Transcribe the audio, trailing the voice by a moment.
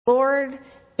Lord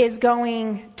is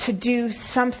going to do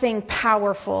something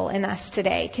powerful in us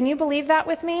today. Can you believe that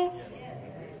with me?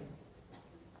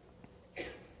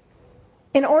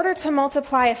 In order to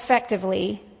multiply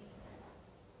effectively,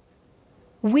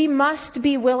 we must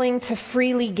be willing to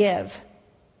freely give.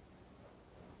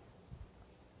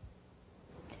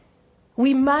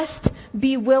 We must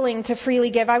be willing to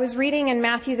freely give. I was reading in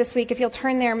Matthew this week, if you'll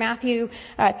turn there, Matthew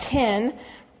 10.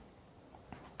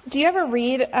 Do you ever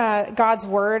read God's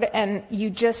Word and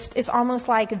it's almost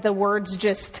like the words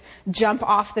just jump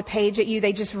off the page at you.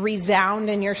 They just resound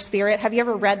in your spirit. Have you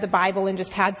ever read the Bible and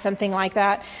just had something like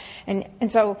that?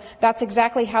 And so that's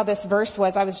exactly how this verse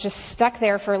was. I was just stuck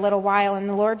there for a little while and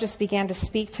the Lord just began to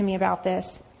speak to me about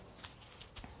this.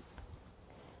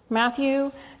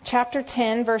 Matthew chapter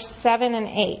 10, verse 7 and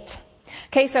 8.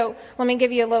 Okay, so let me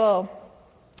give you a little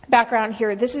background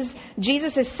here.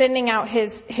 Jesus is sending out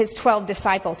his 12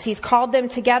 disciples. He's called them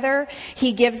together.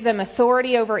 He gives them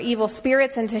authority over evil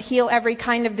spirits and to heal every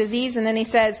kind of disease. And then he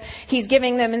says he's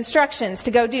giving them instructions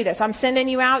to go do this. I'm sending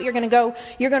you out. You're going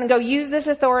to go use this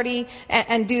authority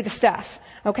and do the stuff.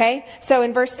 Okay? So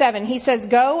in verse 7, he says,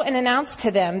 "Go and announce to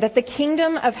them that the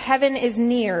kingdom of heaven is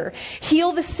near.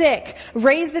 Heal the sick,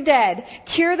 raise the dead,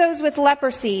 cure those with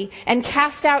leprosy, and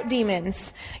cast out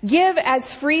demons. Give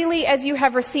as freely as you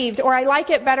have received." Or I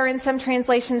like it better in some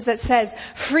translations that says,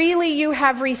 "Freely you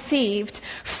have received,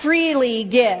 freely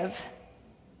give."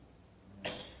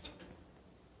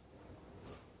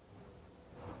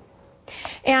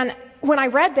 And when I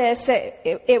read this,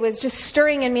 it was just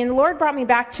stirring in me. And the Lord brought me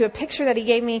back to a picture that he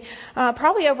gave me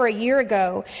probably over a year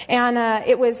ago. And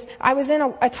I was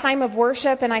in a time of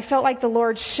worship, and I felt like the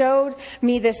Lord showed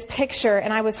me this picture.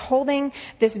 And I was holding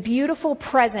this beautiful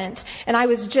present, and I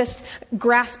was just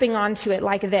grasping onto it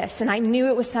like this. And I knew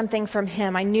it was something from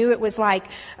him. I knew it was like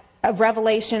a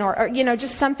revelation or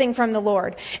just something from the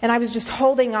Lord. And I was just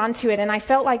holding on to it. And I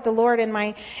felt like the Lord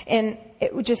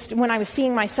when I was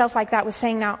seeing myself like that was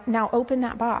saying, now open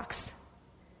that box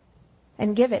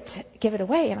and give it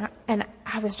away. And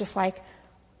I was just like,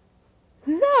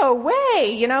 no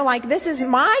way, like this is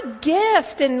my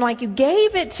gift. And like you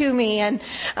gave it to me. And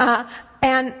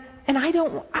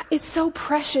it's so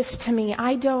precious to me.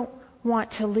 I don't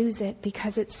want to lose it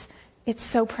because it's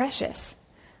so precious.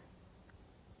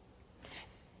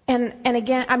 And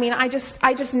again, I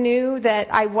just knew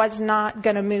that I was not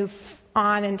going to move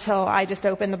on until I just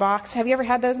opened the box. Have you ever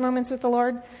had those moments with the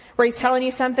Lord where he's telling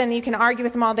you something, you can argue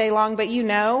with him all day long, but you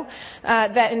know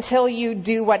that until you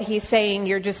do what he's saying,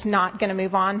 you're just not going to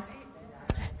move on?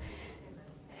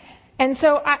 And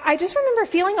so I just remember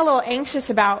feeling a little anxious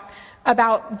about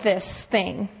this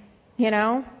thing,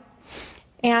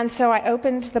 And so I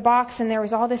opened the box and there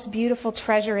was all this beautiful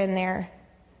treasure in there.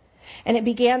 And it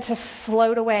began to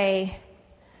float away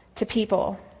to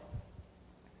people.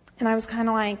 And I was kind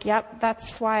of like, yep,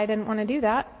 that's why I didn't want to do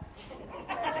that.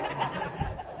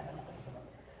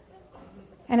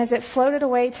 And as it floated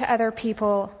away to other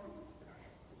people,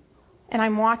 and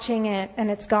I'm watching it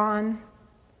and it's gone,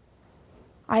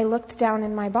 I looked down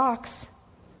in my box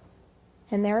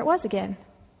and there it was again.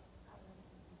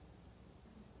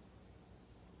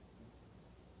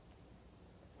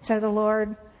 So the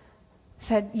Lord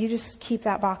said, you just keep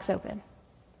that box open.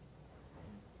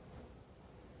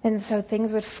 And so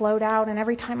things would float out, and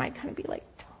every time I'd kind of be like,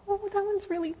 oh, that one's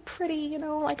really pretty, can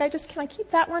I keep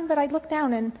that one? But I'd look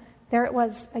down and there it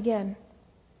was again.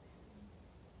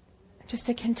 Just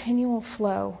a continual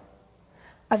flow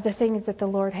of the things that the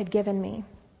Lord had given me.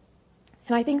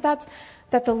 And I think that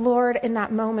the Lord in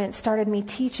that moment started me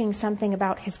teaching something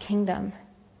about his kingdom.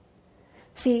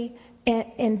 See,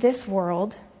 in this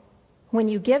world, when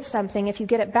you give something, if you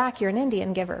get it back, you're an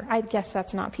Indian giver. I guess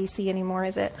that's not PC anymore,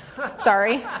 is it?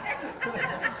 Sorry.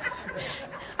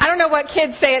 I don't know what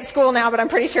kids say at school now, but I'm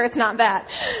pretty sure it's not that.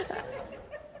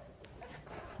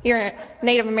 You're a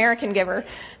Native American giver.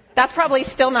 That's probably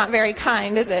still not very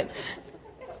kind, is it?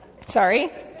 Sorry.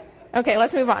 Okay,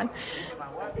 let's move on.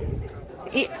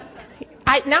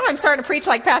 Now I'm starting to preach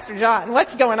like Pastor John.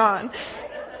 What's going on?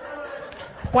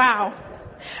 Wow.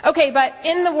 Okay, but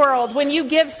in the world, when you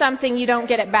give something, you don't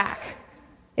get it back.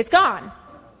 It's gone.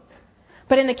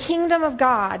 But in the kingdom of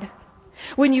God,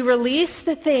 when you release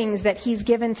the things that he's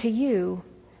given to you,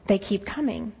 they keep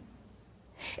coming.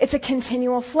 It's a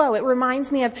continual flow. It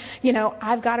reminds me of,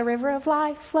 I've got a river of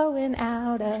life flowing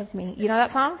out of me. You know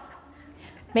that song?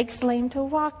 Makes the lame to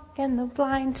walk and the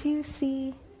blind to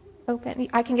see. Open.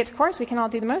 I can get to chorus. We can all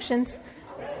do the motions.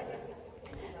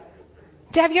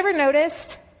 Have you ever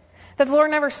noticed that the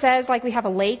Lord never says like we have a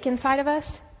lake inside of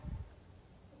us?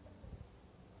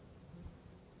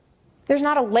 There's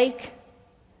not a lake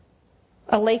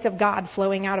a lake of God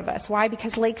flowing out of us. Why?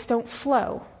 Because lakes don't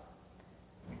flow.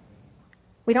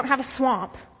 We don't have a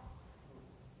swamp.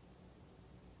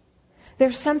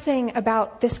 There's something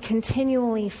about this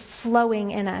continually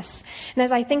flowing in us. And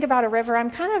as I think about a river,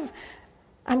 I'm kind of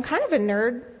a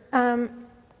nerd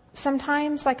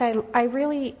sometimes. Like I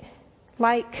really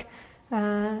like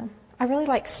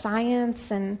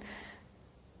science and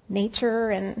nature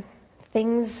and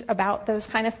things about those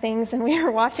kind of things. And we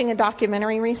were watching a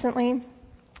documentary recently.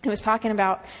 It was talking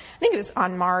about, I think it was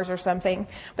on Mars or something,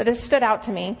 but this stood out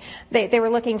to me. They were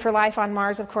looking for life on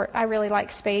Mars. Of course, I really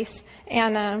like space,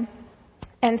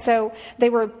 and so they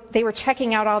were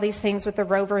checking out all these things with the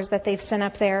rovers that they've sent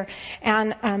up there,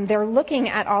 and they're looking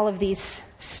at all of these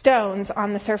stones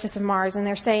on the surface of Mars, and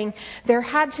they're saying there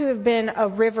had to have been a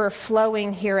river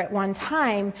flowing here at one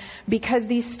time because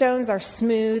these stones are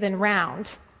smooth and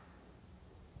round.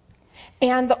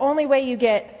 And the only way you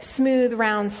get smooth,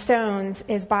 round stones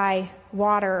is by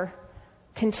water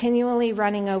continually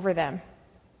running over them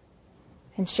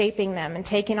and shaping them and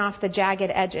taking off the jagged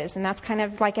edges. And that's kind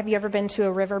of like, have you ever been to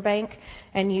a riverbank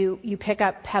and you pick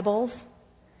up pebbles?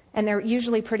 And they're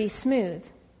usually pretty smooth.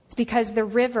 It's because the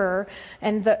river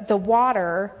and the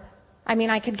water, I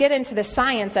mean, I could get into the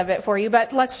science of it for you,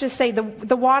 but let's just say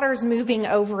the water's moving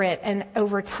over it, and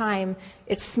over time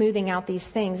it's smoothing out these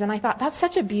things. And I thought that's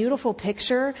such a beautiful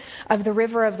picture of the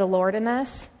river of the Lord in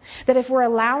us, that if we're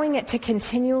allowing it to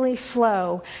continually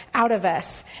flow out of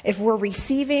us, if we're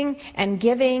receiving and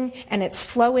giving and it's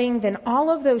flowing, then all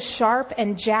of those sharp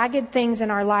and jagged things in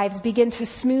our lives begin to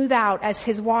smooth out as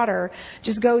His water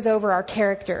just goes over our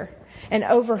character and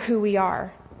over who we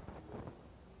are.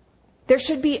 There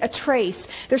should be a trace.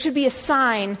 There should be a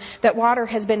sign that water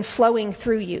has been flowing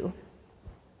through you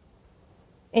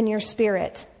in your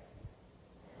spirit.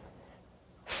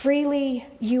 Freely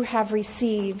you have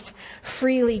received,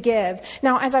 freely give.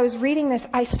 Now, as I was reading this,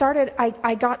 I started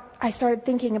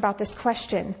thinking about this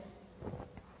question.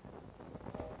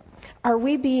 Are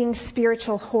we being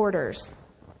spiritual hoarders?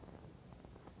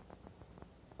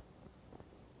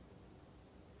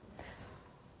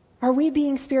 Are we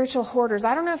being spiritual hoarders?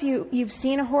 I don't know if you've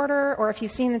seen a hoarder, or if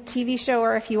you've seen the TV show,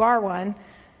 or if you are one.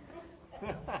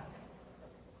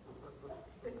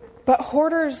 But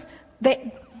hoarders,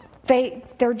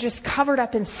 they're just covered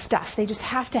up in stuff. They just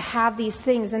have to have these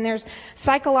things. And there's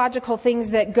psychological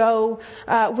things that go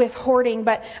with hoarding.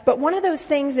 But one of those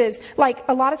things is, like,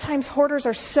 a lot of times hoarders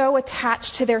are so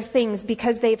attached to their things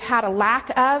because they've had a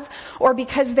lack of, or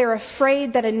because they're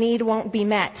afraid that a need won't be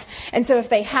met. And so if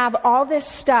they have all this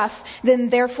stuff, then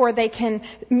therefore they can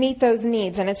meet those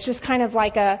needs. And it's just kind of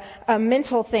like a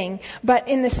mental thing. But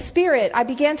in the spirit, I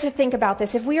began to think about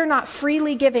this. If we are not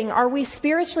freely giving, are we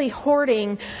spiritually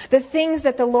hoarding the things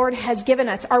that the Lord has given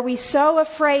us? Are we so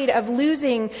afraid of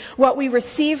losing what we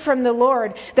receive from the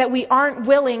Lord that we aren't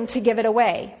willing to give it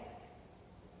away?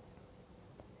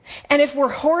 And if we're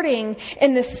hoarding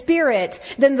in the spirit,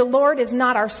 then the Lord is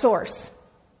not our source.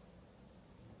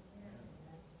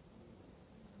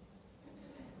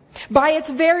 By its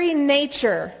very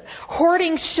nature,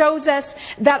 hoarding shows us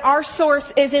that our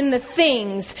source is in the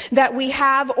things that we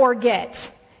have or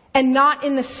get, and not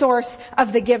in the source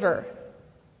of the giver.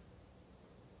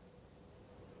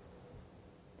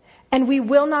 And we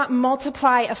will not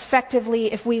multiply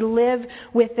effectively if we live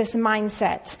with this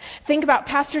mindset. Think about,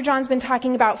 Pastor John's been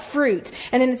talking about fruit,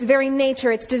 and in its very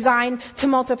nature, it's designed to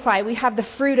multiply. We have the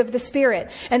fruit of the Spirit,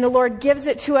 and the Lord gives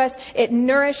it to us. It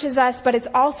nourishes us, but it's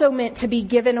also meant to be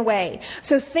given away.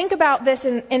 So think about this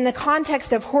in the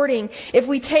context of hoarding. If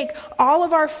we take all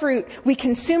of our fruit, we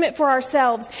consume it for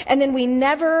ourselves, and then we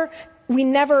never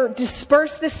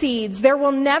disperse the seeds, there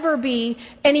will never be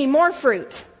any more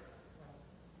fruit.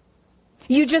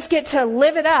 You just get to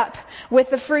live it up with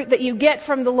the fruit that you get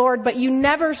from the Lord, but you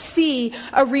never see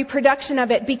a reproduction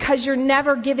of it because you're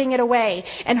never giving it away.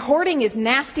 And hoarding is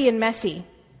nasty and messy.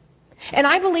 And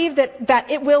I believe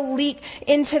that it will leak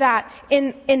into that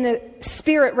in the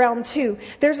spirit realm too.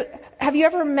 Have you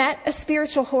ever met a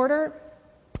spiritual hoarder?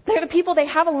 They're the people, they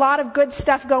have a lot of good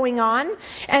stuff going on,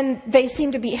 and they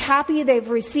seem to be happy, they've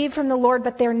received from the Lord,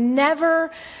 but they're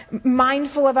never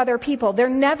mindful of other people. They're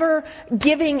never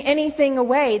giving anything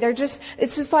away.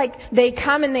 It's just like they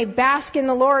come and they bask in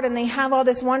the Lord and they have all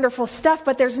this wonderful stuff,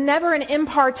 but there's never an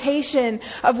impartation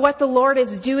of what the Lord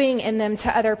is doing in them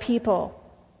to other people.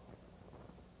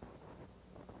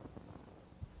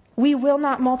 We will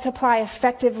not multiply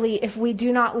effectively if we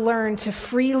do not learn to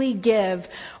freely give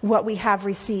what we have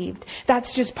received.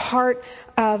 That's just part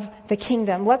of the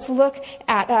kingdom. Let's look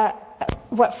at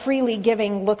what freely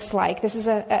giving looks like. This is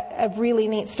a really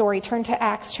neat story. Turn to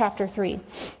Acts chapter 3.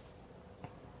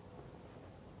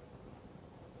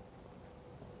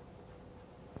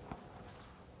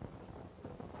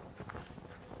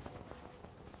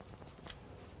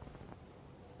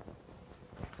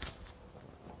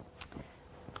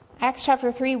 Acts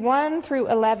chapter 3, 1 through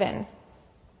 11.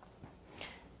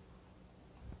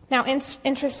 Now,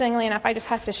 interestingly enough, I just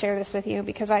have to share this with you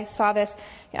because I saw this.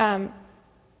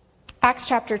 Acts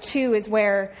chapter 2 is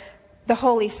where the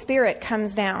Holy Spirit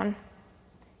comes down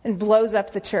and blows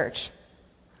up the church.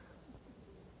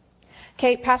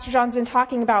 Okay, Pastor John's been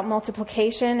talking about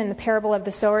multiplication in the parable of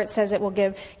the sower. It says it will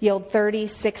yield 30,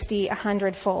 60,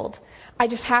 100-fold. I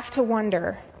just have to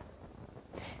wonder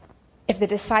if the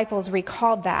disciples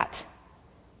recalled that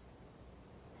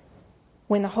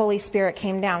when the Holy Spirit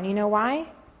came down. You know why?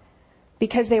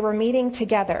 Because they were meeting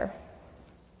together,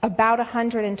 about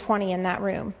 120 in that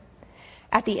room.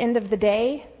 At the end of the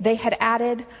day, they had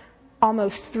added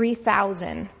almost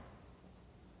 3,000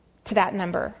 to that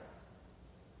number.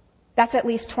 That's at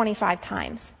least 25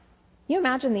 times. You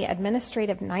imagine the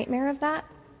administrative nightmare of that?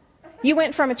 You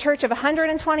went from a church of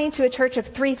 120 to a church of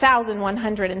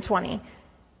 3,120,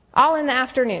 all in the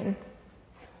afternoon.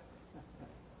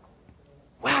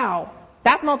 Wow.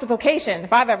 That's multiplication,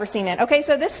 if I've ever seen it. Okay,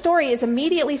 so this story is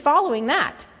immediately following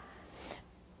that.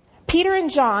 Peter and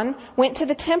John went to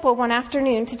the temple one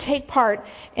afternoon to take part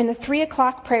in the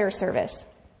 3:00 prayer service.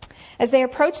 As they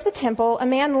approached the temple, a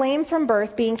man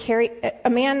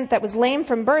that was lame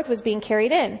from birth was being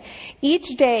carried in.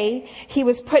 Each day he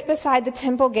was put beside the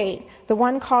temple gate, the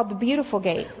one called the Beautiful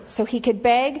Gate, so he could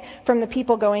beg from the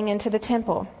people going into the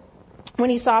temple. When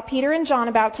he saw Peter and John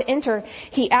about to enter,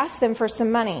 he asked them for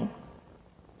some money.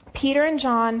 Peter and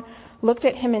John looked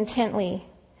at him intently,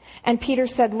 and Peter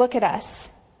said, "Look at us."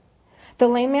 The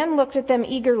lame man looked at them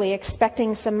eagerly,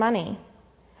 expecting some money.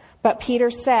 But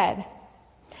Peter said,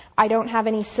 "I don't have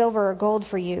any silver or gold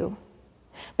for you,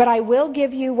 but I will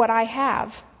give you what I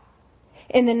have.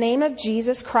 In the name of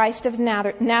Jesus Christ of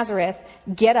Nazareth,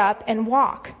 get up and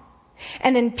walk."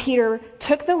 And then Peter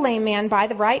took the lame man by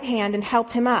the right hand and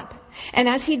helped him up. And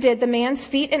as he did, the man's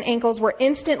feet and ankles were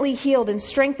instantly healed and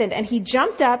strengthened. And he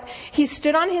jumped up, he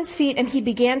stood on his feet, and he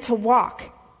began to walk.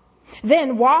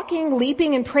 Then, walking,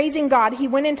 leaping, and praising God, he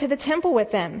went into the temple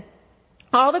with them.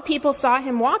 All the people saw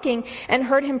him walking and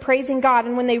heard him praising God.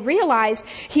 And when they realized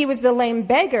he was the lame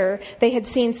beggar they had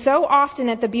seen so often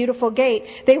at the Beautiful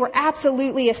Gate, they were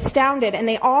absolutely astounded. And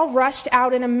they all rushed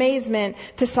out in amazement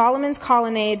to Solomon's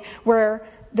colonnade, where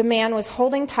the man was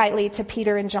holding tightly to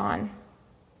Peter and John.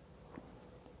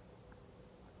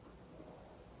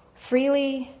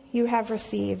 Freely you have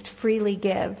received, freely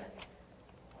give.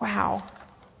 Wow.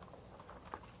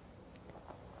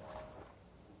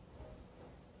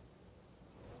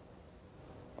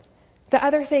 The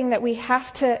other thing that we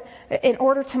have to, in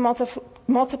order to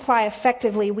multiply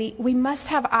effectively, we must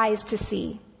have eyes to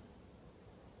see.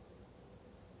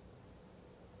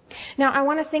 Now, I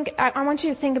want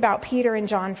you to think about Peter and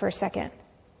John for a second.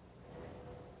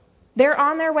 They're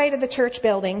on their way to the church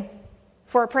building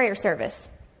for a prayer service.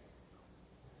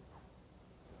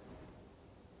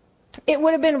 It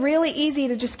would have been really easy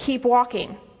to just keep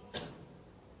walking.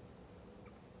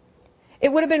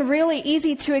 It would have been really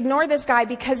easy to ignore this guy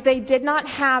because they did not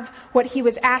have what he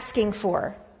was asking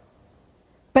for.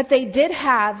 But they did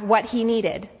have what he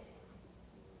needed.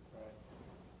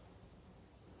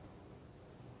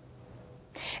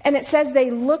 And it says they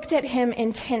looked at him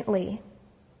intently.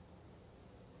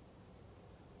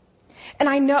 And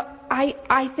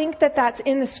I think that that's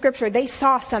in the scripture. They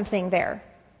saw something there.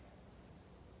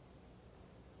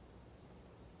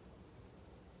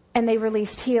 And they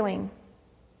released healing.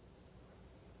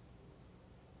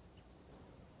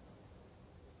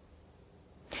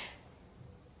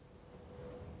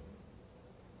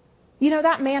 You know,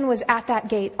 that man was at that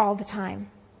gate all the time.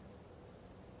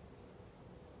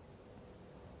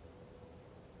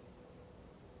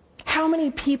 How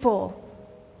many people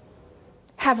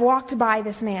have walked by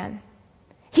this man?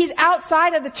 He's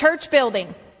outside of the church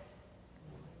building.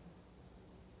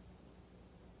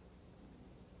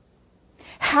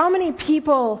 How many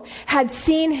people had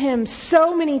seen him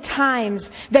so many times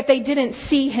that they didn't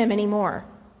see him anymore?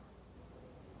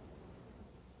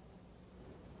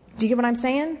 Do you get what I'm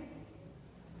saying?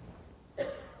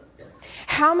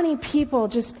 How many people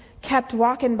just kept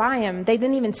walking by him? They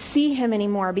didn't even see him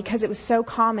anymore because it was so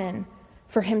common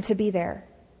for him to be there.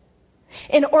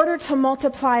 In order to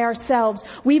multiply ourselves,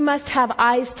 we must have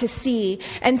eyes to see.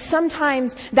 And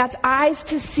sometimes that's eyes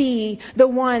to see the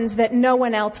ones that no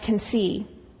one else can see.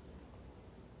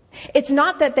 It's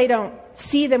not that they don't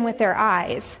see them with their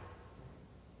eyes,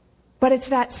 but it's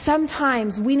that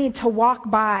sometimes we need to walk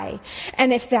by.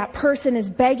 And if that person is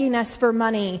begging us for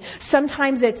money,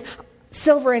 sometimes it's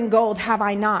silver and gold have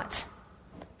I not,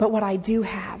 but what I do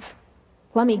have,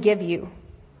 let me give you.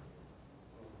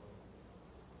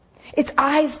 It's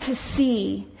eyes to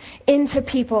see into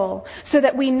people so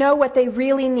that we know what they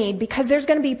really need. Because there's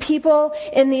going to be people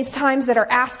in these times that are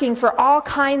asking for all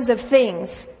kinds of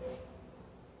things.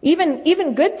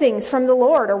 Even good things from the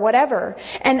Lord or whatever.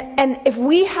 And if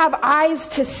we have eyes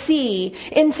to see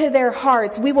into their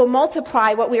hearts, we will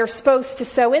multiply what we are supposed to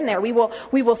sow in there. We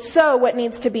will sow what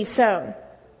needs to be sown.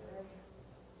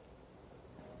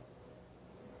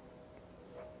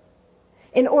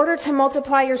 In order to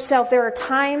multiply yourself, there are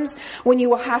times when you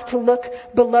will have to look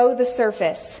below the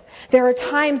surface. There are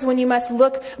times when you must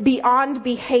look beyond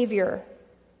behavior.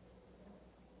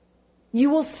 You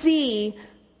will see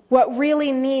what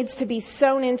really needs to be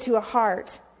sown into a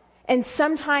heart. And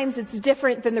sometimes it's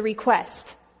different than the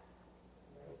request.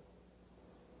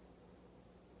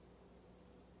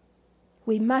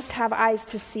 We must have eyes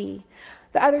to see.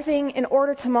 The other thing, in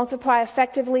order to multiply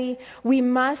effectively, we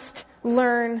must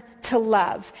learn to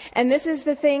love. And this is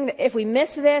the thing that if we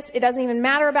miss this, it doesn't even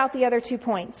matter about the other 2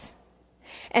 points.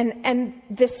 And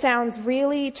this sounds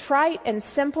really trite and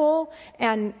simple,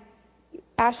 and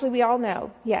Ashley, we all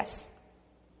know, yes.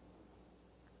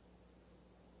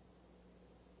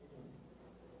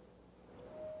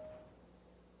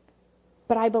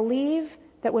 But I believe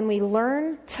that when we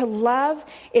learn to love,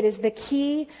 it is the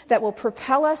key that will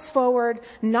propel us forward,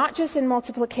 not just in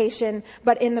multiplication,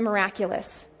 but in the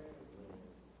miraculous.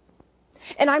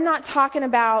 And I'm not talking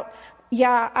about,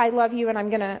 yeah, I love you and I'm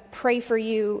going to pray for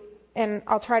you and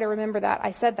I'll try to remember that.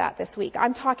 I said that this week.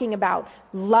 I'm talking about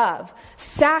love,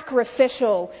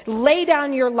 sacrificial, lay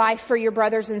down your life for your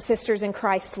brothers and sisters in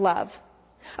Christ love.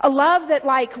 A love that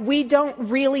we don't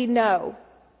really know.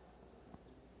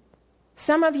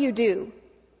 Some of you do.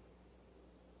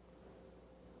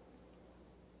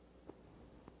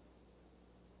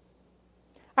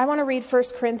 I want to read 1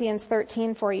 Corinthians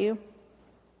 13 for you.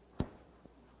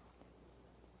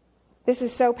 This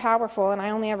is so powerful, and I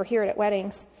only ever hear it at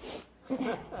weddings.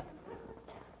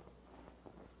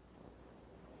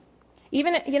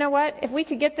 Even, you know what? If we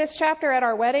could get this chapter at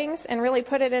our weddings and really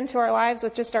put it into our lives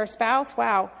with just our spouse,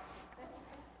 wow.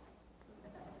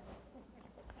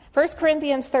 1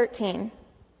 Corinthians 13.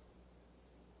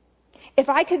 If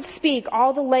I could speak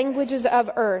all the languages of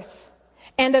earth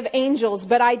and of angels,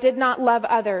 but I did not love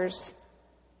others,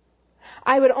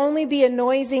 I would only be a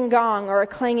noisy gong or a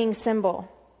clanging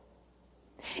cymbal.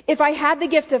 If I had the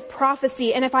gift of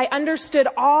prophecy and if I understood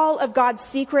all of God's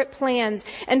secret plans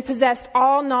and possessed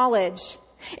all knowledge,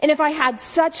 and if I had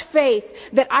such faith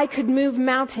that I could move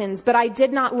mountains, but I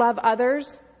did not love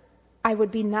others, I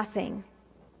would be nothing.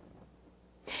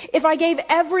 If I gave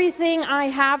everything I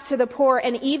have to the poor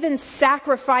and even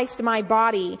sacrificed my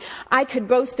body, I could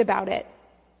boast about it.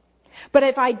 But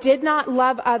if I did not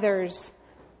love others,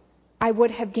 I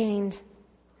would have gained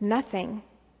nothing.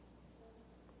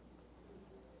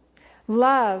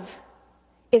 Love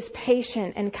is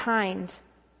patient and kind.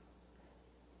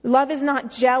 Love is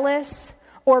not jealous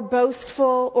or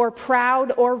boastful or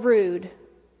proud or rude.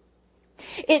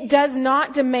 It does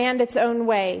not demand its own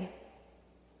way.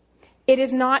 It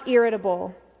is not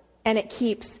irritable, and it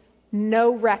keeps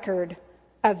no record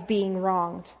of being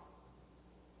wronged.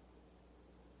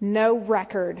 No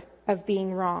record of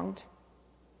being wronged.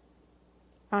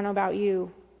 I don't know about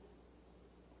you,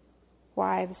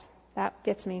 wives, that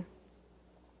gets me.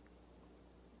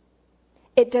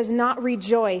 It does not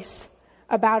rejoice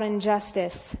about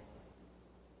injustice,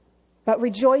 but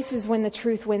rejoices when the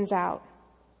truth wins out.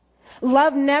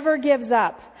 Love never gives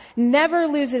up, never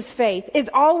loses faith, is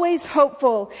always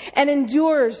hopeful, and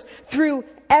endures through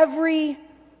every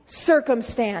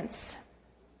circumstance.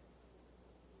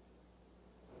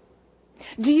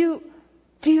 Do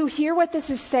you hear what this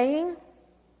is saying?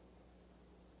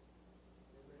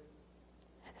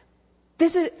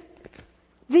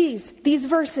 These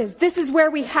verses, this is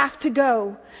where we have to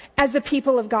go as the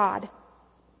people of God.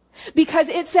 Because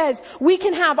it says we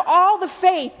can have all the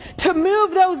faith to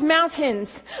move those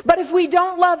mountains, but if we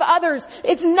don't love others,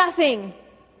 it's nothing.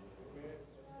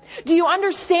 Do you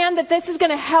understand that this is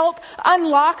going to help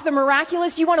unlock the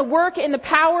miraculous? You want to work in the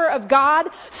power of God?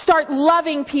 Start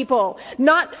loving people.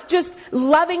 Not just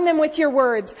loving them with your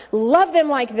words. Love them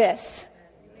like this.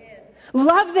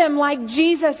 Love them like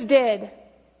Jesus did.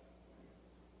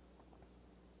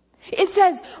 It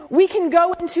says we can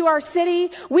go into our city,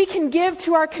 we can give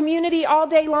to our community all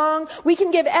day long, we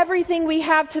can give everything we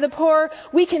have to the poor,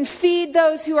 we can feed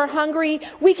those who are hungry,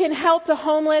 we can help the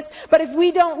homeless, but if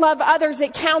we don't love others,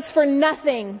 it counts for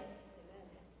nothing.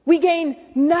 We gain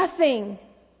nothing.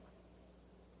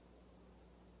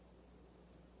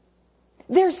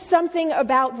 There's something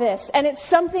about this, and it's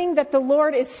something that the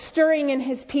Lord is stirring in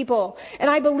His people, and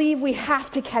I believe we have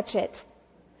to catch it.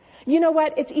 You know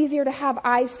what? It's easier to have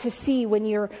eyes to see when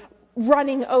you're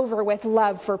running over with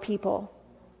love for people.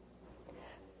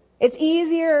 It's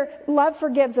easier. Love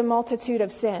forgives a multitude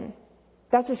of sin.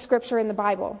 That's a scripture in the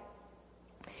Bible.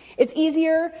 It's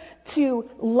easier to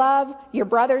love your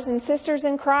brothers and sisters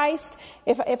in Christ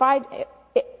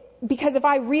because if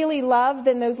I really love,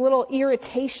 then those little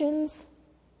irritations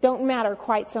don't matter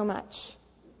quite so much.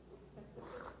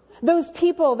 Those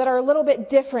people that are a little bit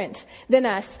different than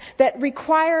us, that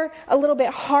require a little bit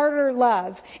harder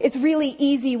love, it's really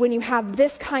easy when you have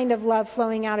this kind of love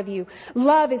flowing out of you.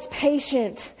 Love is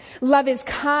patient. Love is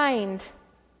kind.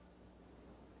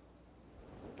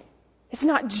 It's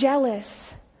not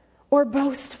jealous or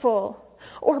boastful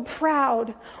or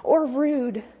proud or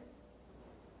rude.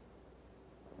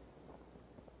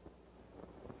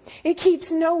 It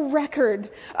keeps no record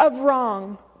of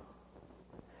wrong.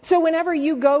 So whenever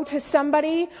you go to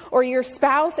somebody or your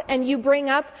spouse and you bring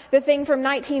up the thing from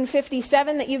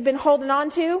 1957 that you've been holding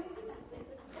on to,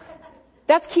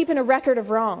 that's keeping a record of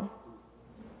wrong.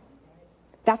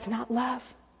 That's not love.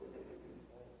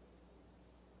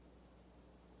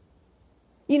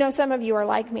 You know, some of you are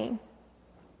like me.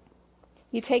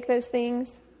 You take those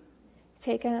things,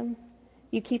 take them,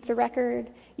 you keep the record,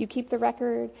 you keep the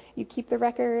record, you keep the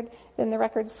record, then the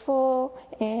record's full,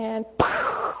 and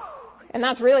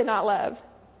that's really not love.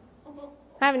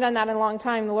 I haven't done that in a long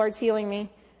time. The Lord's healing me.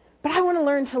 But I want to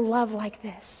learn to love like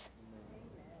this.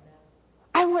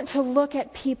 I want to look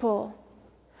at people.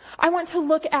 I want to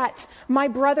look at my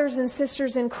brothers and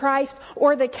sisters in Christ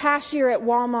or the cashier at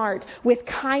Walmart with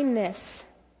kindness,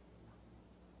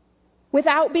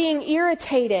 without being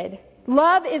irritated.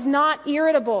 Love is not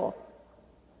irritable.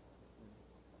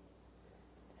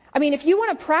 I mean, if you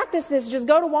want to practice this, just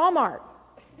go to Walmart.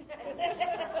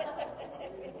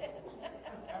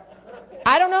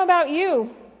 I don't know about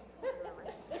you.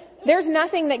 There's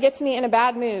nothing that gets me in a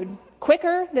bad mood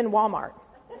quicker than Walmart.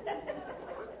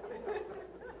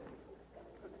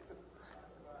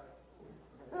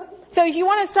 So if you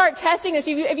want to start testing this,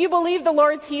 if you believe the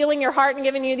Lord's healing your heart and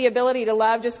giving you the ability to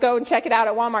love, just go and check it out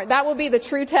at Walmart. That will be the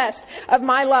true test of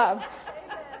my love.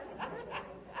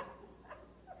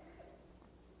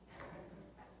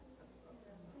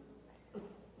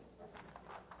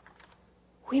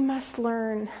 We must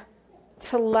learn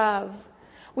to love.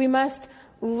 We must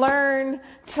learn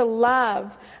to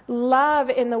love. Love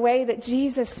in the way that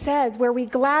Jesus says, where we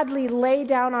gladly lay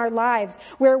down our lives,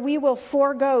 where we will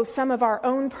forego some of our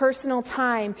own personal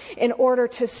time in order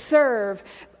to serve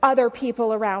other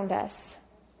people around us.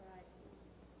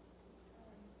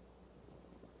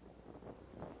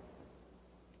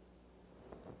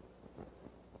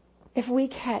 If we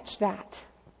catch that,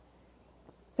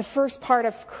 the first part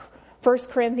of 1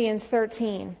 Corinthians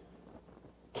 13,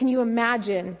 can you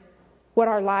imagine what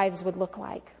our lives would look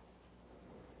like?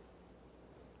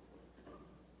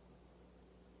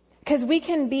 Because we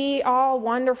can be all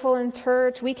wonderful in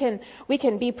church. We can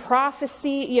be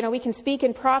prophecy, we can speak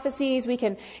in prophecies, we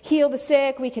can heal the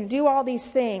sick, we can do all these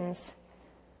things.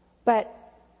 But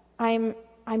I'm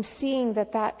seeing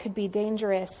that could be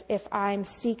dangerous if I'm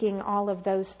seeking all of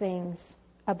those things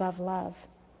above love.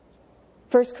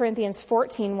 1 Corinthians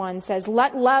 14:1 says,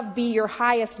 "Let love be your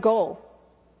highest goal."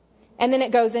 And then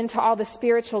it goes into all the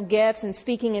spiritual gifts and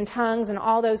speaking in tongues and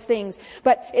all those things.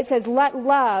 But it says, let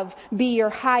love be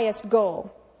your highest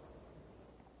goal.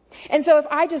 And so if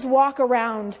I just walk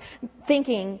around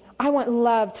thinking, I want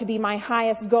love to be my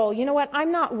highest goal, you know what?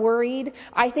 I'm not worried.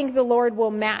 I think the Lord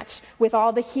will match with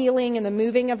all the healing and the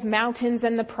moving of mountains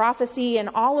and the prophecy and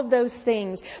all of those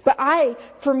things. But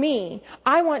for me,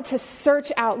 I want to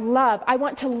search out love. I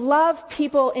want to love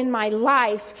people in my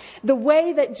life the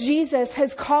way that Jesus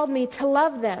has called me to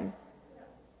love them.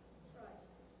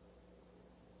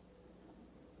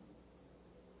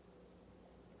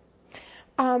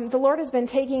 The Lord has been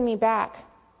taking me back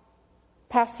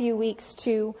past few weeks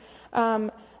to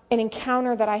an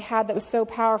encounter that I had that was so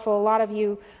powerful. A lot of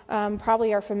you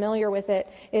probably are familiar with it.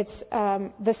 It's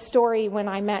the story when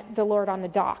I met the Lord on the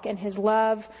dock, and His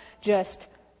love just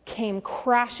came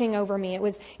crashing over me. It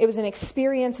was an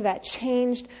experience that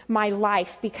changed my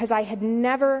life because I had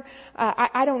never,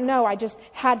 I don't know, I just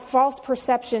had false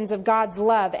perceptions of God's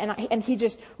love, and He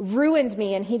just ruined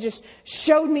me, and He just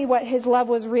showed me what His love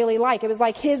was really like. It was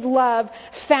like His love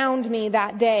found me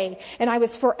that day, and I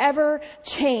was forever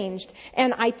changed,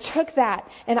 and I took that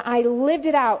and I lived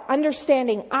it out,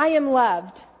 understanding I am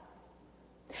loved.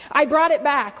 I brought it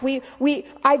back.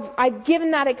 I've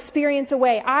given that experience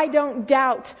away. I don't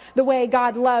doubt the way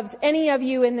God loves any of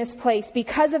you in this place.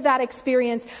 Because of that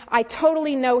experience, I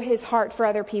totally know His heart for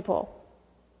other people.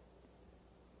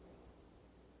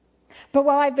 But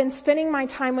while I've been spending my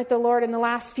time with the Lord in the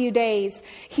last few days,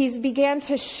 He's began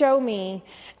to show me,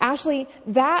 Ashley,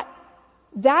 that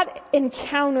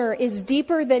encounter is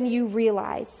deeper than you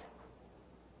realize.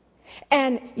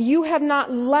 And you have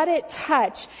not let it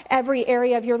touch every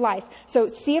area of your life. So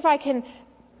see if I can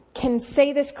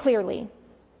say this clearly.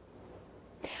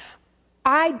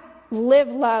 I live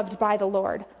loved by the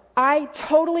Lord. I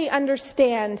totally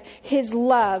understand His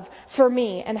love for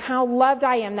me and how loved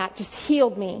I am. That just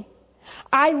healed me.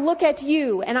 I look at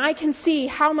you and I can see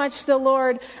how much the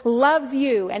Lord loves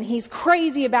you and He's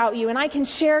crazy about you, and I can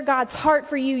share God's heart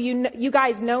for you. You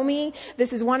guys know me.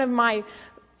 This is one of my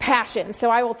passions, so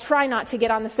I will try not to get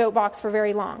on the soapbox for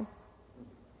very long.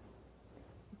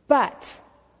 But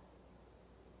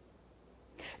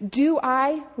do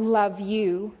I love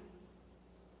you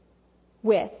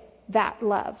with that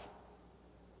love?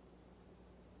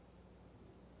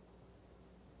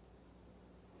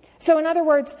 So in other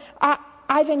words,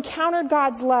 I've encountered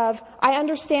God's love. I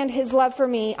understand His love for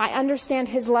me. I understand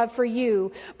His love for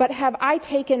you. But have I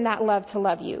taken that love to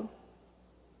love you?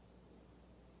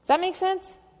 Does that make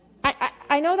sense?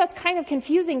 I know that's kind of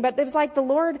confusing, but it was like the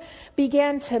Lord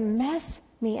began to mess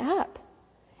me up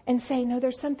and say, no,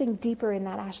 there's something deeper in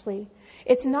that, Ashley.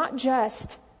 It's not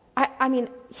just, I mean,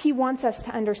 He wants us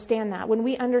to understand that. When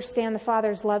we understand the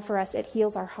Father's love for us, it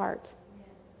heals our heart.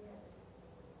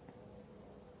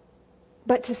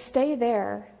 But to stay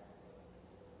there,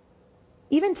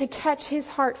 even to catch His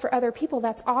heart for other people,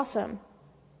 that's awesome.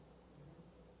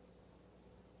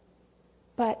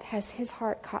 But has His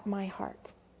heart caught my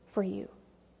heart for you?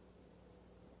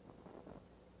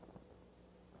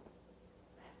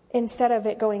 Instead of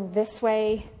it going this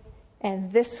way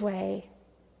and this way,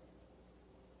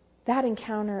 that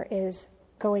encounter is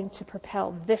going to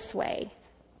propel this way.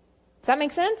 Does that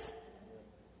make sense?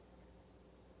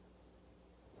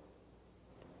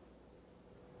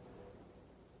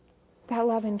 That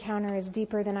love encounter is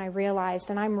deeper than I realized,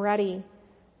 and I'm ready.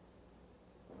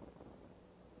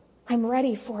 I'm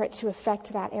ready for it to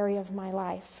affect that area of my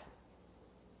life.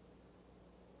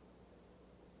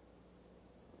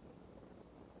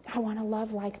 I want to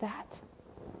love like that.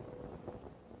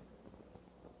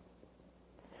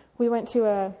 We went to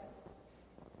a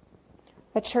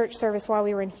church service while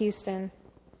we were in Houston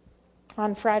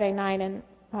on Friday night, and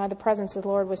the presence of the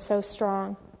Lord was so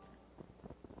strong.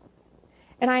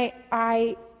 And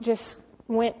I just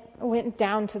went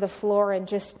down to the floor and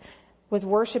just was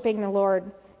worshiping the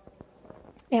Lord.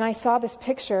 And I saw this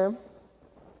picture.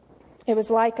 It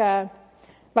was like I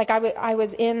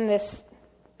was in this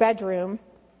bedroom,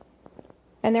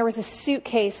 and there was a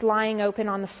suitcase lying open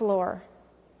on the floor.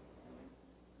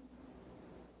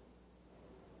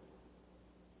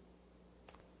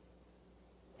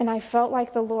 And I felt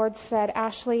like the Lord said,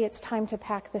 Ashley, it's time to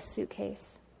pack this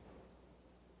suitcase.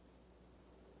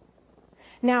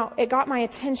 Now, it got my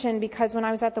attention because when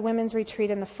I was at the women's retreat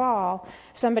in the fall,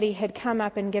 somebody had come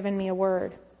up and given me a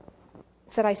word.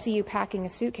 Said, I see you packing a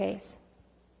suitcase.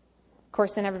 Of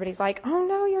course, then everybody's like, oh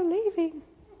no, you're leaving.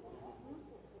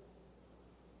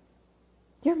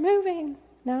 You're moving.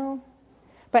 No.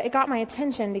 But it got my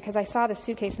attention because I saw the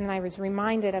suitcase and then I was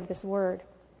reminded of this word.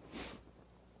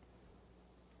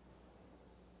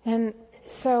 And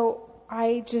so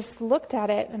I just looked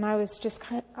at it and I was just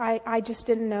I just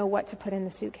didn't know what to put in the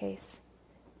suitcase.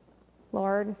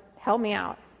 Lord, help me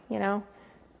out, you know.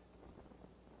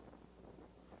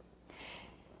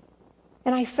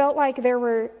 And I felt like there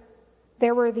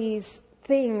were these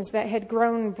things that had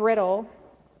grown brittle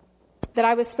that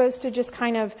I was supposed to just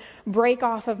kind of break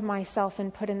off of myself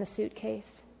and put in the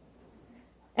suitcase.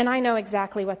 And I know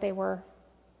exactly what they were.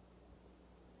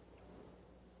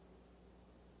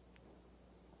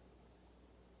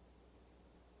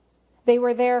 They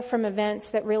were there from events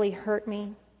that really hurt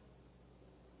me,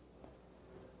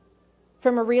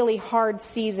 from a really hard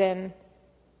season.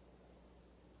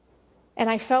 And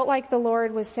I felt like the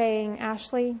Lord was saying,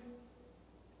 Ashley,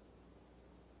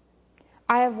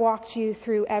 I have walked you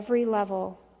through every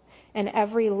level and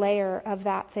every layer of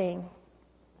that thing.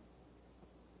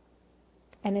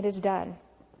 And it is done.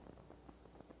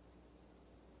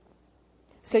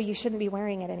 So you shouldn't be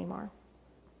wearing it anymore.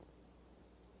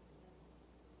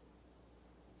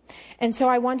 And so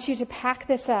I want you to pack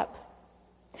this up.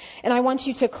 And I want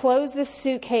you to close this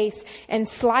suitcase and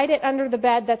slide it under the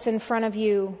bed that's in front of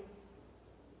you.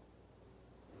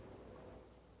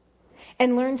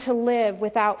 And learn to live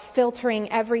without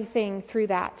filtering everything through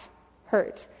that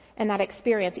hurt and that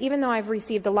experience, even though I've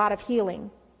received a lot of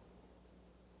healing.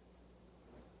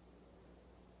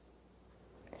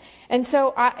 And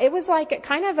so it was like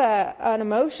kind of an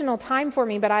emotional time for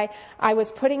me, but I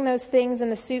was putting those things in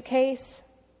the suitcase.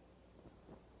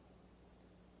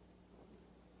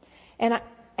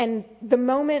 And the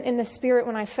moment in the Spirit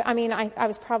when I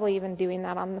was probably even doing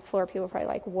that on the floor. People were probably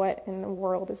like, what in the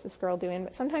world is this girl doing?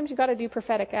 But sometimes you got to do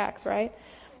prophetic acts, right?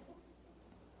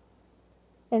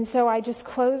 And so I just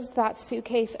closed that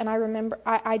suitcase, and I remember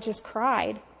I just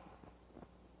cried.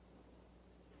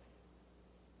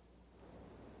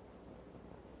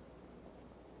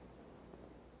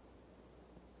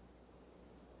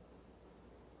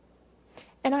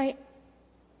 And I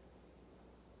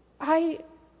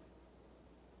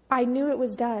knew it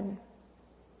was done.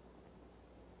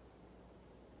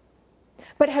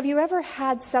 But have you ever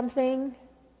had something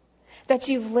that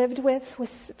you've lived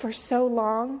with for so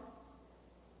long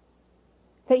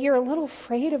that you're a little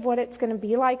afraid of what it's going to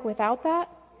be like without that?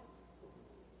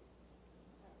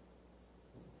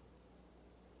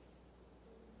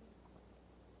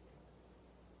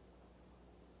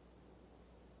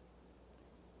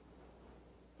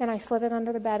 And I slid it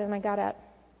under the bed and I got up.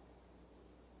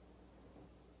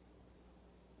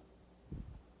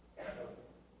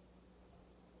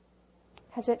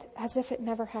 As if it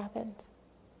never happened.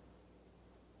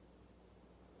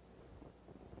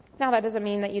 Now that doesn't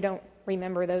mean that you don't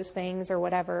remember those things or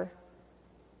whatever.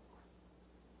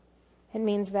 It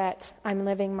means that I'm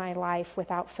living my life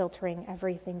without filtering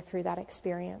everything through that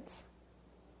experience.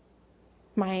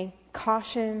 My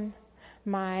caution,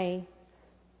 my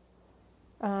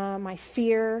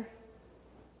fear,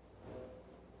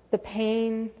 the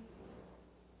pain,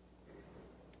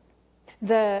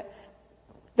 the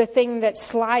thing that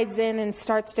slides in and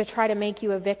starts to try to make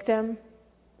you a victim,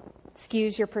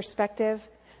 skews your perspective.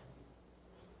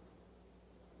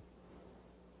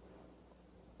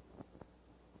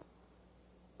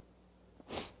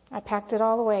 I packed it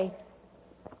all away.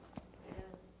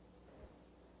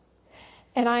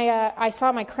 And I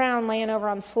saw my crown laying over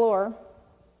on the floor.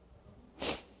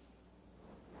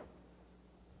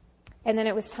 And then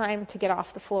it was time to get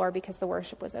off the floor because the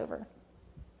worship was over.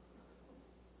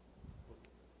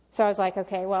 So I was like,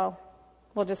 okay, well,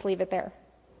 we'll just leave it there.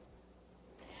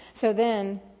 So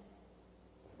then,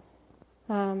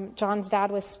 John's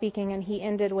dad was speaking, and he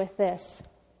ended with this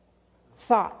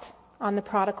thought on the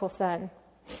prodigal son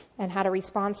and had a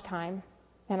response time.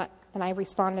 And I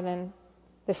responded, and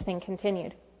this thing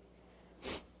continued.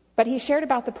 But he shared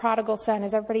about the prodigal son.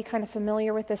 Is everybody kind of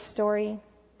familiar with this story?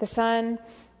 The son...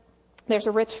 There's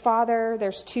a rich father,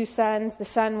 there's two sons. The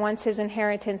son wants his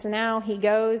inheritance now. He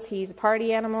goes, he's a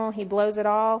party animal, he blows it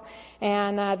all,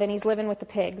 and then he's living with the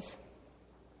pigs.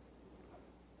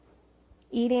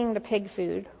 Eating the pig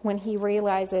food when he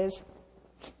realizes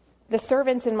the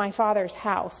servants in my father's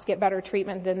house get better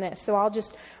treatment than this, so I'll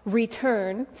just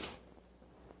return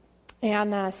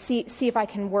and see if I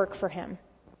can work for him.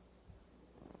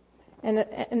 And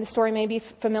the story may be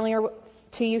familiar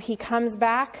to you. He comes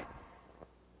back.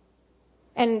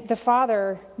 And the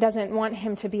father doesn't want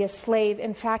him to be a slave.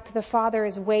 In fact, the father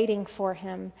is waiting for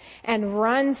him and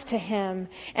runs to him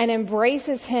and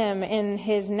embraces him in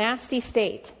his nasty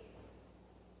state.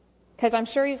 Because I'm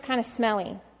sure he's kind of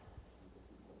smelly.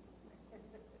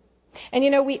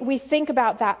 And we think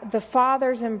about that, the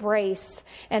father's embrace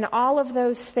and all of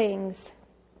those things.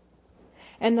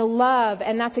 And the love,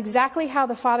 and that's exactly how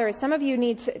the father is. Some of you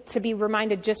need to be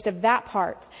reminded just of that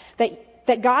part,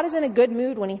 that God is in a good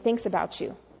mood when he thinks about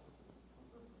you.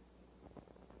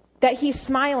 That he's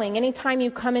smiling anytime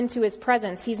you come into his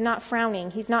presence. He's not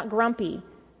frowning. He's not grumpy.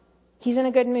 He's in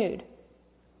a good mood.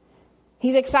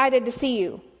 He's excited to see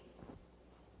you.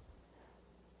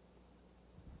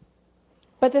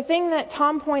 But the thing that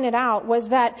Tom pointed out was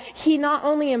that he not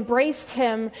only embraced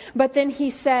him, but then he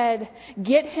said,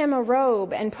 get him a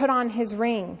robe and put on his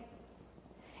ring.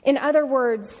 In other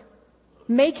words,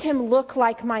 make him look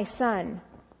like my son.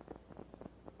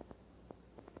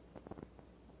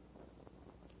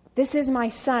 This is my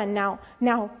son. Now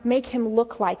make him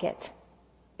look like it.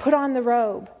 Put on the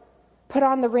robe. Put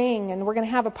on the ring, and we're going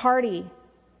to have a party.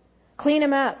 Clean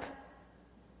him up.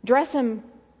 Dress him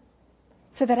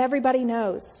so that everybody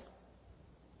knows.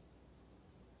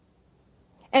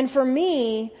 And for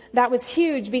me, that was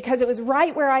huge because it was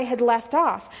right where I had left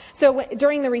off. So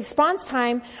during the response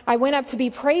time, I went up to be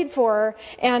prayed for,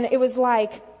 and it was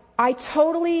like I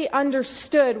totally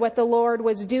understood what the Lord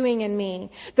was doing in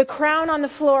me. The crown on the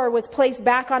floor was placed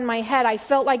back on my head. I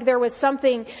felt like there was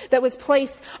something that was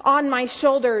placed on my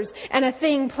shoulders and a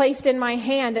thing placed in my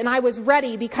hand, and I was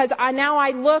ready because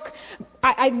I look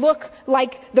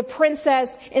like the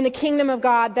princess in the kingdom of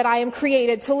God that I am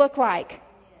created to look like.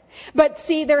 But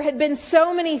see, there had been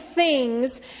so many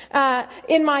things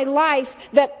in my life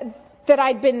that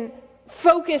I'd been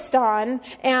focused on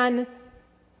and,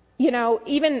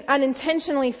 even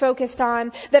unintentionally focused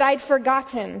on, that I'd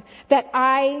forgotten that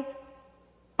I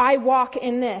walk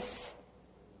in this.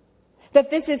 That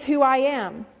this is who I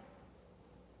am.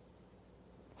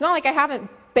 It's not like I haven't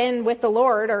been with the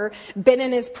Lord or been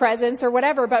in His presence or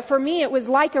whatever, but for me it was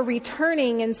like a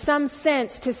returning in some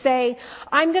sense to say,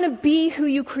 I'm going to be who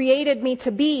you created me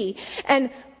to be. And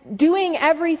doing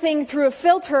everything through a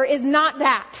filter is not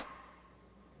that.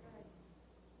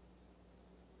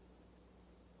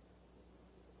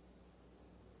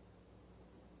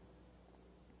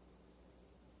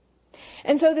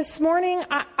 And so this morning,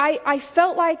 I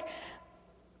felt like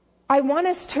I want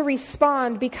us to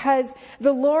respond because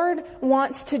the Lord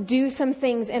wants to do some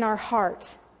things in our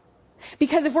heart.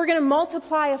 Because if we're going to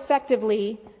multiply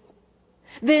effectively,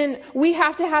 then we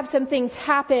have to have some things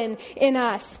happen in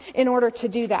us in order to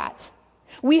do that.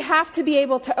 We have to be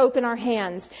able to open our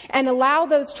hands and allow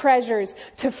those treasures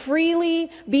to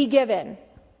freely be given.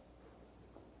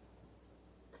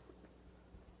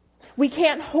 We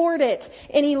can't hoard it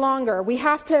any longer. We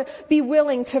have to be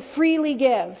willing to freely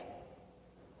give.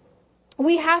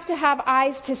 We have to have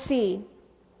eyes to see.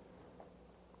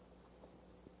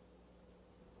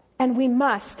 And we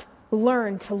must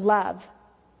learn to love.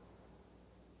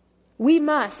 We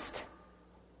must.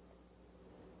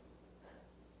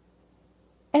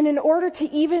 And in order to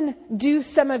even do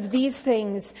some of these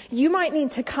things, you might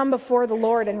need to come before the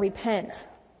Lord and repent.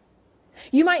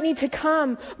 You might need to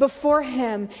come before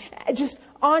Him just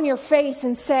on your face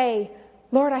and say,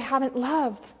 Lord, I haven't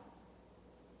loved.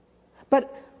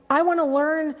 But I want to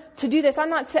learn to do this. I'm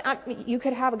not saying you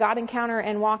could have a God encounter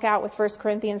and walk out with 1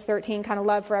 Corinthians 13 kind of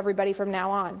love for everybody from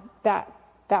now on.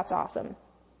 That's awesome.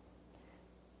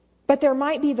 But there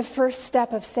might be the first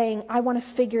step of saying, I want to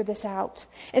figure this out.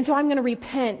 And so I'm going to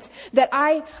repent that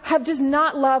I have just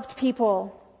not loved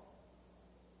people.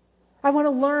 I want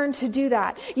to learn to do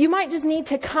that. You might just need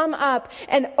to come up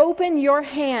and open your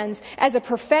hands as a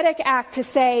prophetic act to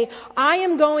say, I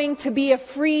am going to be a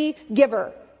free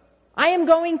giver. I am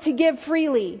going to give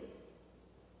freely.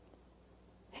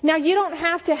 Now, you don't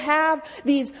have to have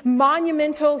these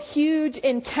monumental, huge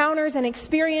encounters and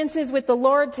experiences with the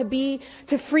Lord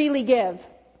to freely give.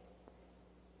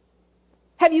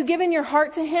 Have you given your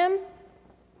heart to Him?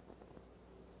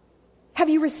 Have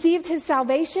you received His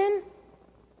salvation?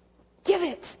 Give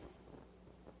it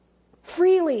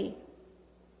freely.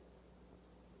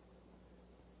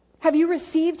 Have you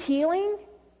received healing?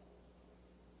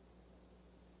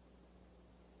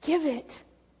 Give it.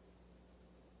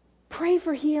 Pray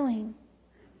for healing.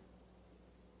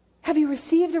 Have you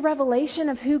received a revelation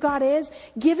of who God is?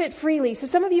 Give it freely. So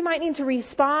some of you might need to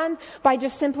respond by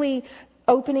just simply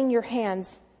opening your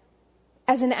hands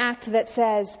as an act that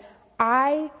says,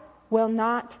 I will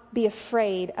not be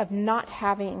afraid of not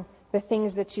having the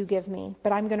things that you give me,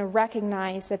 but I'm going to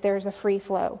recognize that there's a free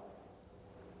flow.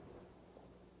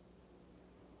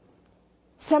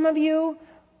 Some of you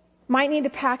might need to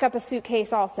pack up a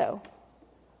suitcase also.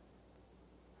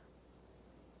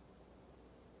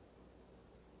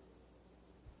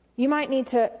 You might need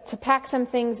to pack some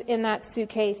things in that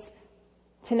suitcase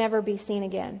to never be seen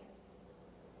again.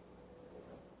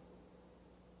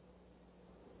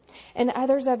 And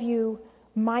others of you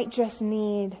might just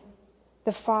need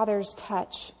the Father's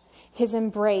touch, His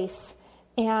embrace,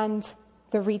 and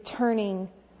the returning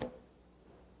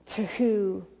to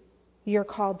who you're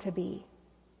called to be.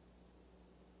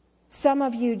 Some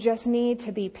of you just need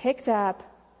to be picked up,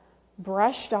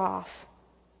 brushed off,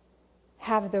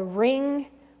 have the ring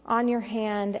on your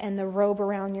hand and the robe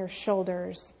around your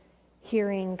shoulders,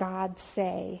 hearing God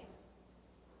say,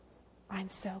 I'm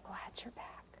so glad you're back.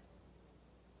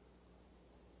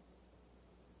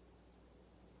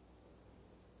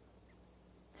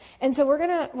 And so we're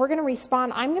gonna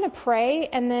respond. I'm gonna pray,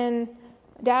 and then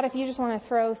Dad, if you just want to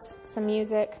throw some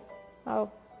music.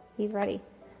 Oh, he's ready.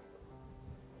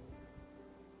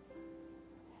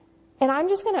 And I'm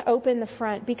just going to open the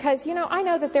front because, I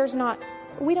know that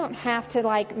we don't have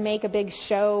to make a big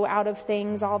show out of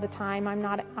things all the time. I'm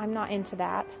not into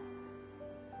that.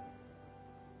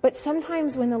 But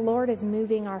sometimes when the Lord is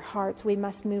moving our hearts, we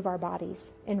must move our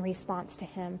bodies in response to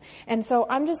Him. And so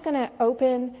I'm just going to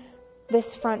open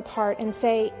this front part and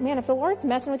say, man, if the Lord's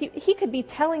messing with you, He could be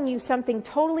telling you something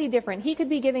totally different. He could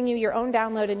be giving you your own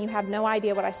download and you have no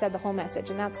idea what I said the whole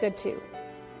message, and that's good too.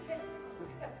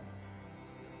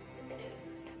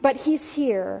 But He's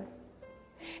here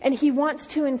And He wants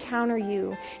to encounter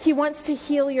you. He wants to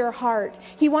heal your heart.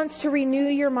 He wants to renew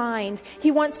your mind.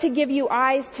 He wants to give you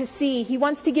eyes to see. He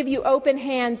wants to give you open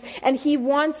hands. And He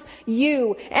wants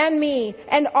you and me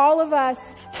and all of us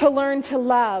to learn to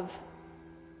love.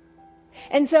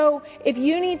 And so if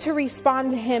you need to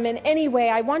respond to Him in any way,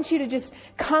 I want you to just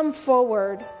come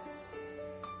forward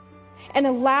and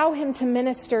allow Him to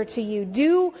minister to you.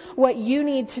 Do what you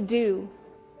need to do.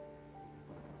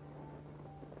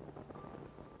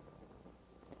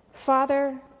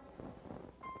 Father,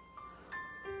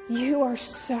 You are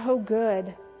so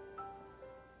good.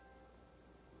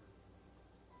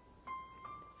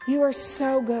 You are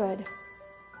so good.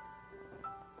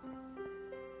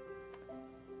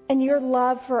 And Your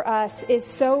love for us is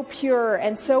so pure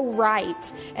and so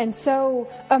right and so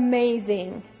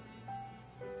amazing.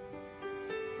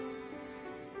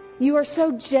 You are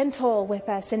so gentle with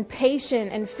us and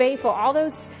patient and faithful. All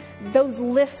those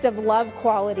lists of love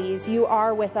qualities, You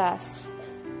are with us.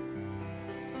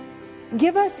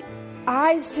 Give us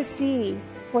eyes to see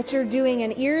what You're doing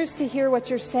and ears to hear what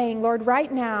You're saying. Lord,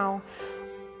 right now,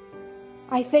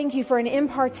 I thank You for an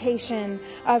impartation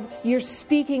of Your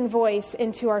speaking voice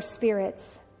into our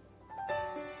spirits.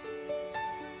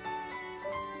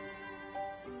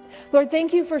 Lord,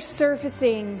 thank You for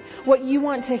surfacing what You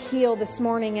want to heal this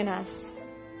morning in us,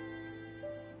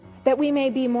 that we may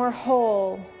be more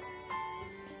whole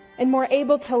and more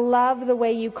able to love the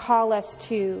way You call us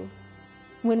to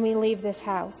when we leave this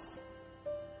house.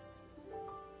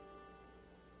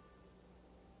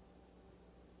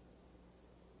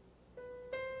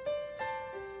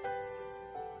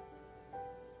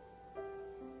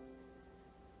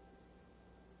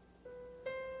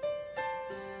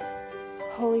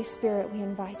 Holy Spirit, we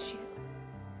invite You.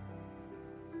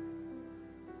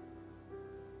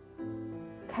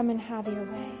 Come and have Your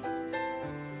way.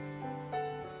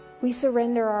 We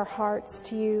surrender our hearts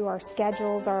to You, our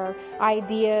schedules, our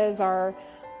ideas, our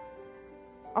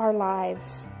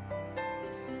lives.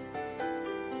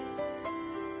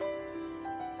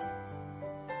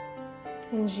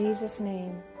 In Jesus'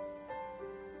 name.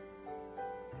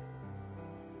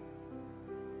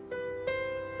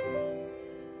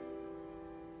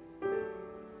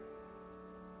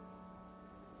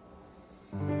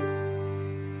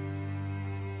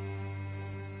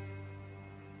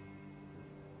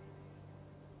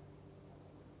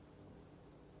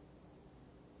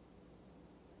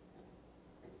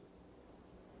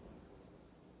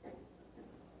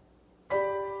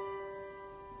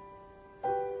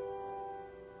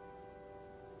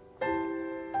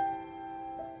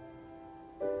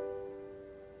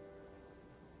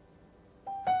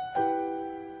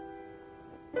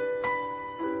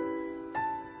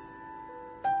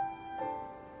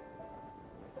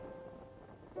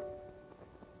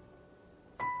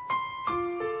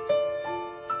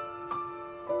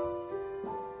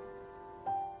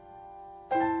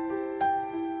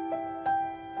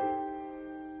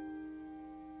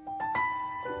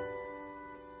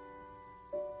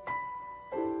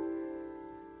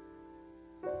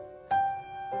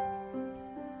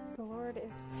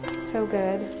 So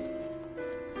good.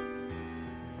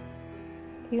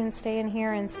 You can stay in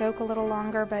here and soak a little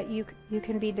longer, but you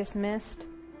can be dismissed.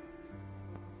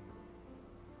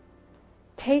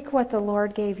 Take what the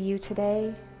Lord gave you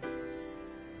today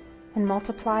and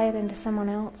multiply it into someone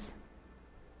else.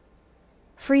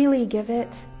 Freely give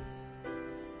it.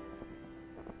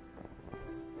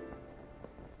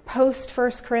 Post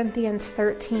 1 Corinthians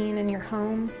 13 in your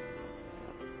home,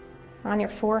 on your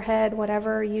forehead,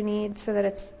 whatever you need, so that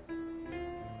it's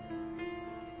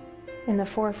in the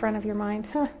forefront of your mind.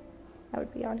 That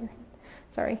would be on your hand.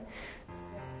 Sorry.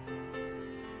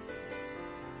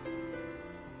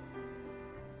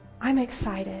 I'm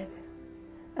excited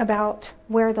about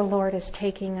where the Lord is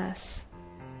taking us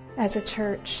as a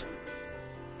church.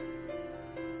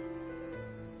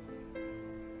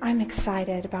 I'm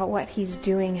excited about what He's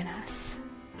doing in us.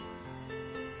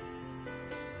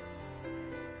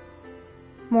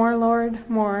 More, Lord,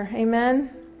 more. Amen.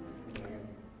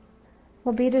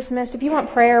 We'll be dismissed. If you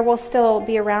want prayer, we'll still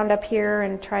be around up here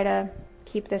and try to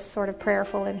keep this sort of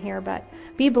prayerful in here, but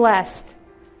be blessed.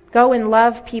 Go and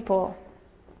love people.